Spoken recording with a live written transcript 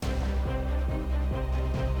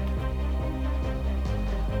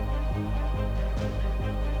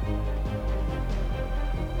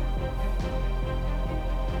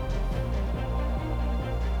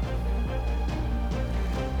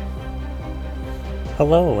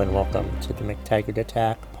Hello and welcome to the McTaggart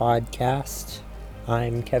Attack podcast.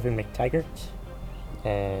 I'm Kevin McTaggart,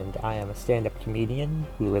 and I am a stand-up comedian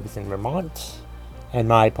who lives in Vermont, and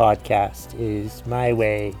my podcast is my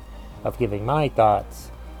way of giving my thoughts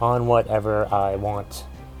on whatever I want.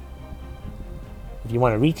 If you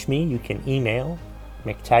want to reach me, you can email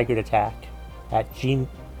McTaggartAttack at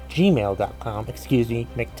gmail.com.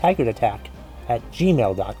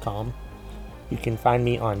 McTaggartAttack@gmail.com. You can find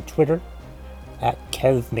me on Twitter at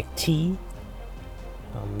KevMcT.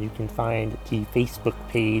 You can find the Facebook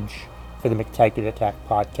page for the McTaggart Attack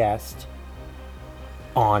podcast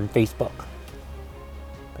on Facebook.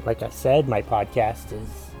 But like I said, my podcast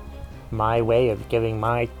is my way of giving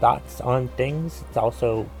my thoughts on things. It's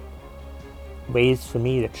also ways for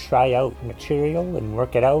me to try out material and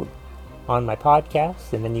work it out on my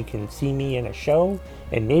podcast, and then you can see me in a show,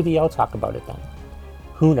 and maybe I'll talk about it then.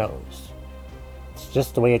 Who knows? It's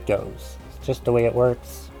just the way it goes. It's just the way it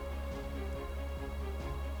works.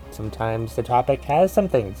 Sometimes the topic has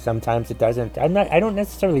something, sometimes it doesn't. I don't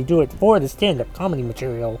necessarily do it for the stand-up comedy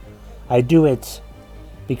material. I do it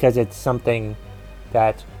because it's something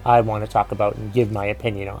that I want to talk about and give my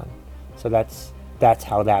opinion on. So that's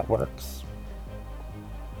how that works.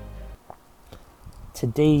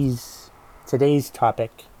 Today's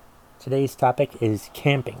topic is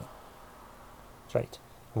camping. That's right.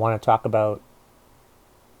 I want to talk about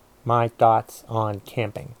my thoughts on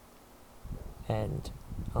camping. And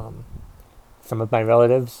some of my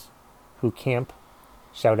relatives who camp,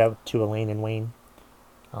 shout out to Elaine and Wayne,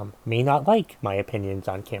 may not like my opinions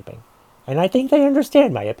on camping. And I think they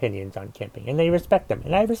understand my opinions on camping, and they respect them,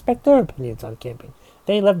 and I respect their opinions on camping.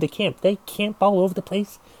 They love to camp. They camp all over the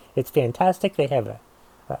place. It's fantastic. They have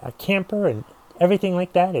a camper and everything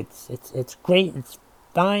like that. It's great. It's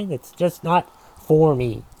fine. It's just not for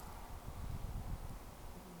me.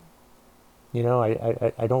 You know,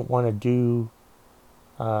 I don't want to do.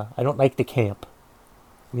 I don't like to camp.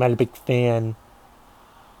 I'm not a big fan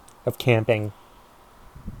of camping.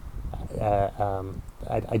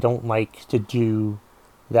 I don't like to do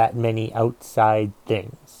that many outside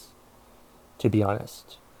things, to be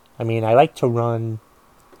honest. I mean, I like to run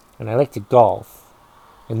and I like to golf,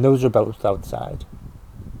 and those are both outside.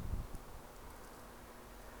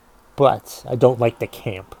 But I don't like to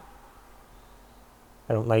camp.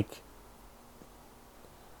 I don't like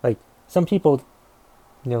some people,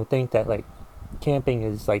 think that camping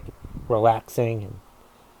is relaxing and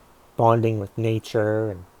bonding with nature,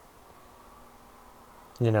 and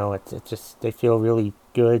it's just they feel really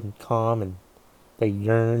good and calm, and they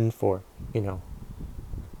yearn for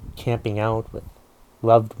camping out with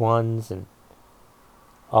loved ones and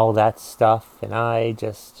all that stuff, and I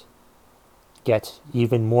just get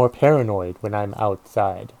even more paranoid when I'm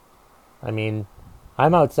outside. I mean,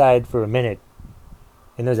 I'm outside for a minute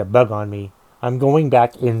and there's a bug on me, I'm going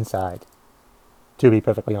back inside, to be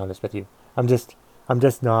perfectly honest with you. I'm just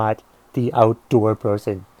not the outdoor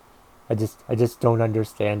person. I just don't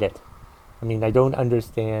understand it. I mean, I don't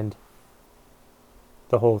understand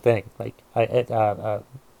the whole thing. Gonna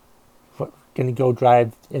go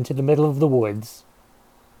drive into the middle of the woods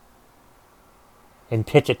and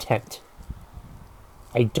pitch a tent.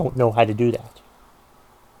 I don't know how to do that.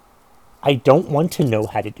 I don't want to know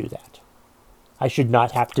how to do that. I should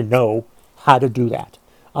not have to know how to do that,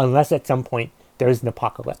 unless at some point there's an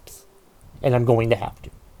apocalypse, and I'm going to have to.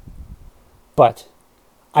 But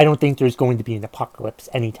I don't think there's going to be an apocalypse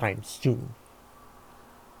anytime soon.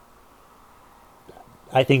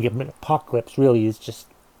 I think an apocalypse really is just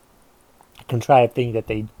a contrived thing that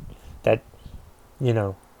the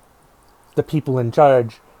people in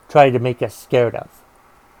charge try to make us scared of.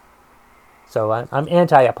 So I'm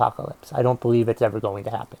anti-apocalypse. I don't believe it's ever going to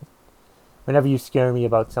happen. Whenever you scare me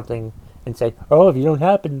about something and say, oh, if you don't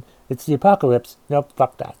happen, it's the apocalypse. Nope,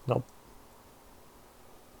 fuck that. Nope.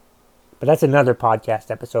 But that's another podcast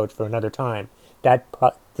episode for another time.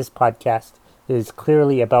 This podcast is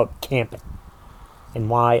clearly about camping and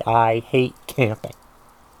why I hate camping.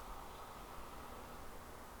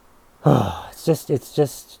 It's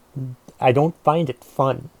just, I don't find it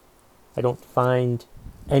fun. I don't find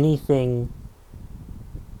anything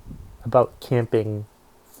about camping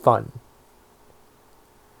fun.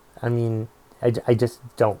 I mean, I just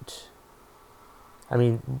don't. I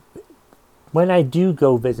mean, when I do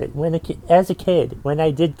go visit, as a kid, when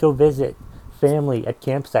I did go visit family at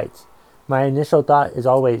campsites, my initial thought is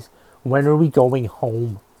always, when are we going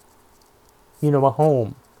home? A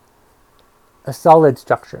home. A solid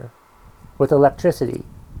structure. With electricity.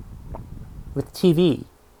 With TV.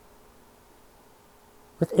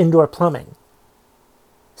 With indoor plumbing.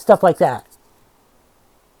 Stuff like that.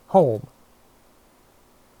 Home.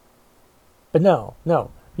 But no,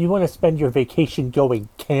 no. You want to spend your vacation going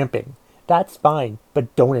camping. That's fine,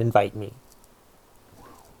 but don't invite me.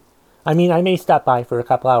 I mean, I may stop by for a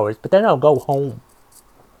couple hours, but then I'll go home.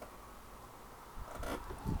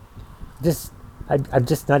 Just, I'm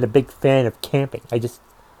just not a big fan of camping.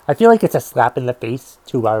 I feel like it's a slap in the face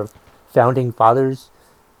to our founding fathers,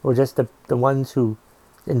 or just the ones who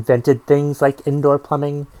invented things like indoor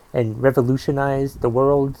plumbing and revolutionized the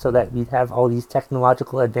world so that we'd have all these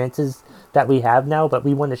technological advances that we have now, but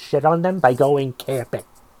we want to shit on them by going camping.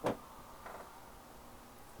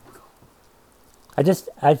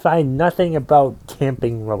 I find nothing about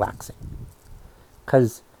camping relaxing.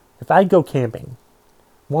 Because if I go camping,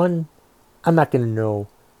 one, I'm not going to know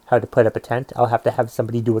how to put up a tent. I'll have to have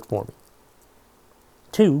somebody do it for me.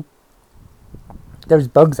 Two, there's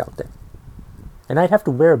bugs out there. And I'd have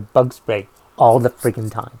to wear bug spray all the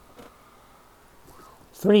friggin' time.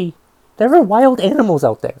 Three, there are wild animals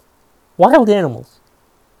out there. Wild animals.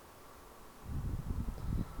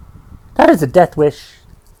 That is a death wish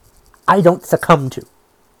I don't succumb to.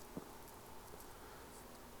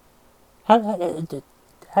 How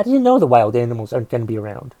do you know the wild animals aren't going to be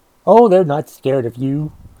around? Oh, they're not scared of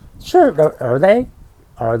you. Sure, are they?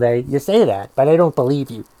 Are they? You say that, but I don't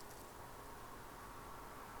believe you.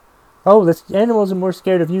 Oh, the animals are more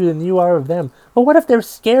scared of you than you are of them. But what if they're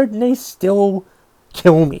scared and they still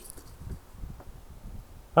kill me?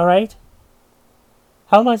 Alright?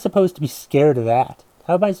 How am I supposed to be scared of that?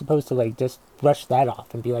 How am I supposed to, just brush that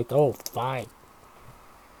off and be like, oh, fine?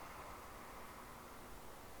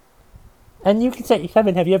 And you can say,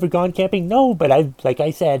 Kevin, have you ever gone camping? No, but like I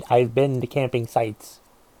said, I've been to camping sites.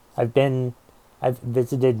 I've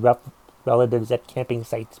visited relatives at camping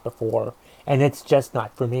sites before, and it's just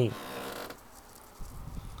not for me.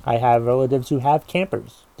 I have relatives who have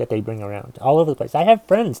campers that they bring around all over the place. I have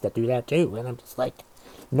friends that do that too, and I'm just like,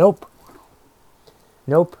 nope.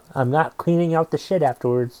 Nope, I'm not cleaning out the shit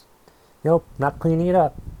afterwards. Nope, not cleaning it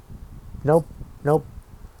up. Nope,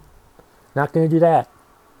 not gonna do that.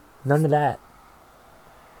 None of that.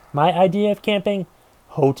 My idea of camping,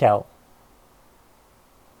 hotel.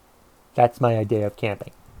 That's my idea of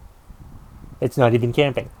camping. It's not even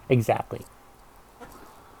camping. Exactly.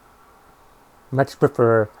 Much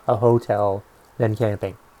prefer a hotel than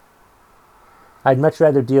camping. I'd much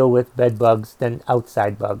rather deal with bed bugs than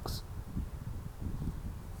outside bugs.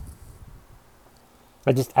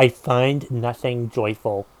 I find nothing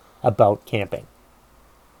joyful about camping.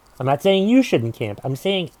 I'm not saying you shouldn't camp. I'm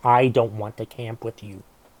saying I don't want to camp with you.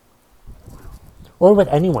 Or with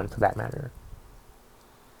anyone for that matter.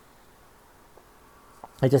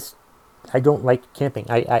 I don't like camping.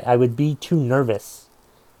 I would be too nervous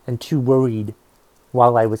and too worried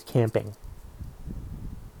while I was camping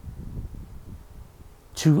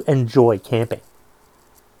to enjoy camping.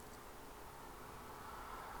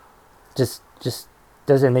 Just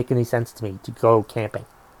doesn't make any sense to me to go camping.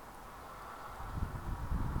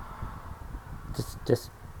 Just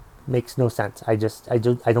makes no sense. I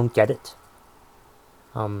don't get it.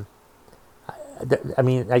 I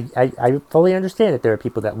fully understand that there are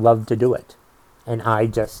people that love to do it, and I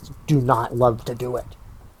just do not love to do it.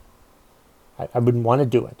 I wouldn't want to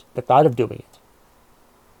do it. The thought of doing it.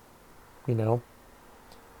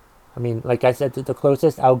 Like I said, the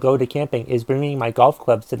closest I'll go to camping is bringing my golf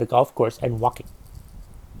clubs to the golf course and walking.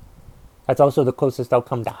 That's also the closest I'll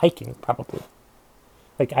come to hiking, probably.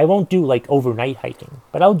 I won't do, overnight hiking,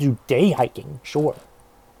 but I'll do day hiking, sure.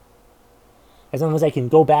 As long as I can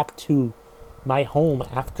go back to my home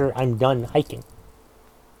after I'm done hiking.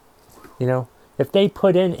 If they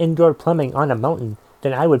put in indoor plumbing on a mountain,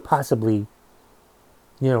 then I would possibly,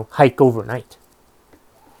 hike overnight.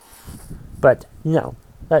 But, no.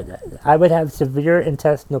 I would have severe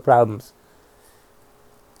intestinal problems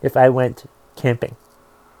if I went camping.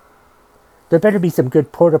 There better be some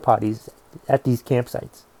good porta potties at these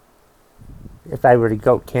campsites. If I were to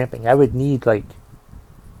go camping, I would need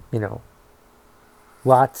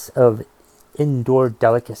lots of indoor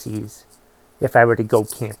delicacies if I were to go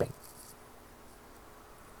camping.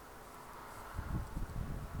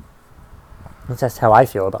 That's how I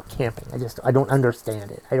feel about camping. I don't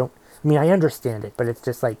understand it. I understand it, but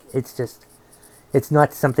it's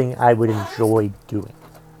not something I would enjoy doing.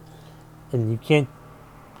 And you can't,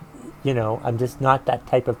 I'm just not that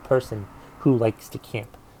type of person who likes to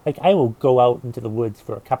camp. I will go out into the woods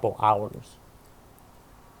for a couple hours,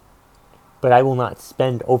 but I will not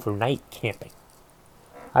spend overnight camping.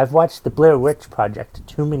 I've watched the Blair Witch Project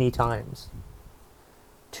too many times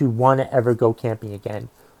to want to ever go camping again.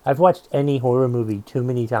 I've watched any horror movie too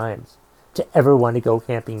many times to ever want to go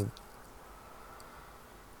camping.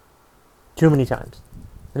 Too many times.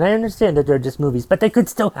 And I understand that they're just movies, but they could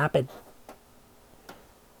still happen.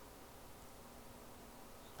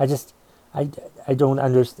 I just, I don't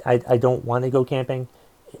understand. I don't want to go camping.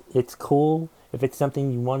 It's cool if it's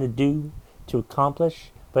something you want to do to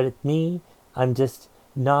accomplish, but at me, I'm just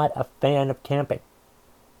not a fan of camping.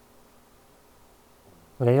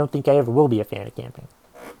 And I don't think I ever will be a fan of camping.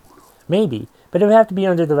 Maybe, but it would have to be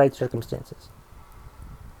under the right circumstances.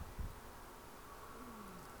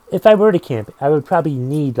 If I were to camp, I would probably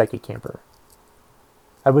need like a camper.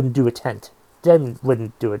 I wouldn't do a tent. Then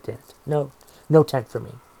wouldn't do a tent. No, no tent for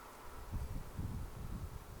me.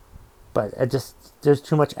 But there's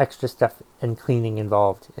too much extra stuff and cleaning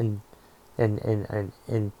involved in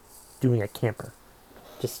doing a camper.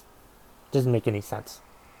 Just doesn't make any sense.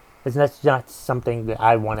 That's not something that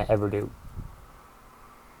I want to ever do.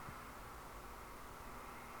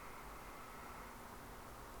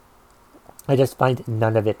 I just find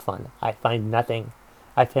none of it fun. I find nothing.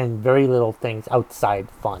 I find very little things outside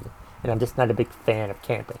fun. And I'm just not a big fan of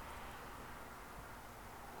camping.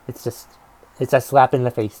 It's a slap in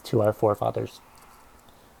the face to our forefathers.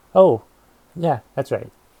 Oh, yeah, that's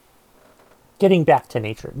right. Getting back to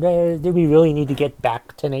nature. Do we really need to get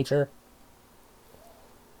back to nature?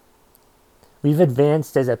 We've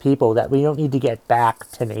advanced as a people that we don't need to get back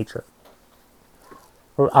to nature.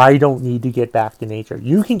 Or I don't need to get back to nature.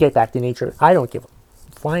 You can get back to nature. I don't give a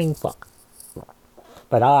flying fuck.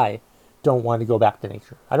 But I don't want to go back to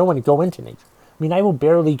nature. I don't want to go into nature. I mean, I will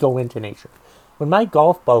barely go into nature. When my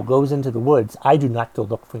golf ball goes into the woods, I do not go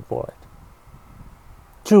looking for it.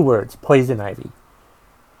 2 words, poison ivy.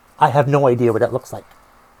 I have no idea what that looks like.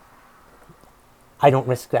 I don't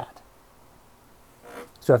risk that.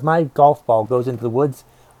 So if my golf ball goes into the woods,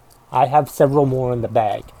 I have several more in the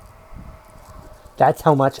bag. That's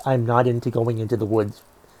how much I'm not into going into the woods,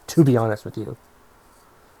 to be honest with you.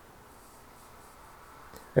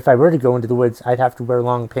 If I were to go into the woods, I'd have to wear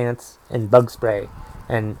long pants and bug spray,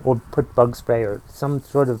 or put bug spray or some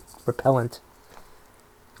sort of repellent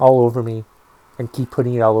all over me, and keep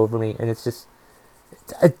putting it all over me. And it's just,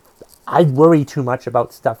 I worry too much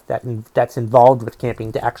about stuff that's involved with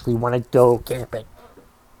camping to actually want to go camping.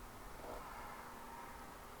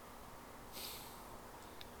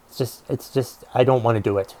 It's just, I don't want to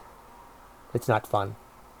do it. It's not fun.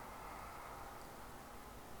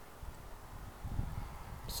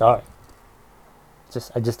 Sorry.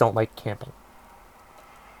 I just don't like camping.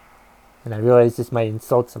 And I realize this might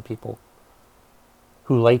insult some people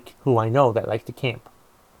who I know that like to camp.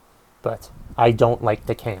 But I don't like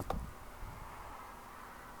to camp.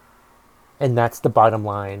 And that's the bottom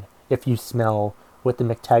line if you smell what the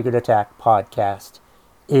McTaggart Attack podcast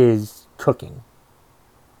is cooking.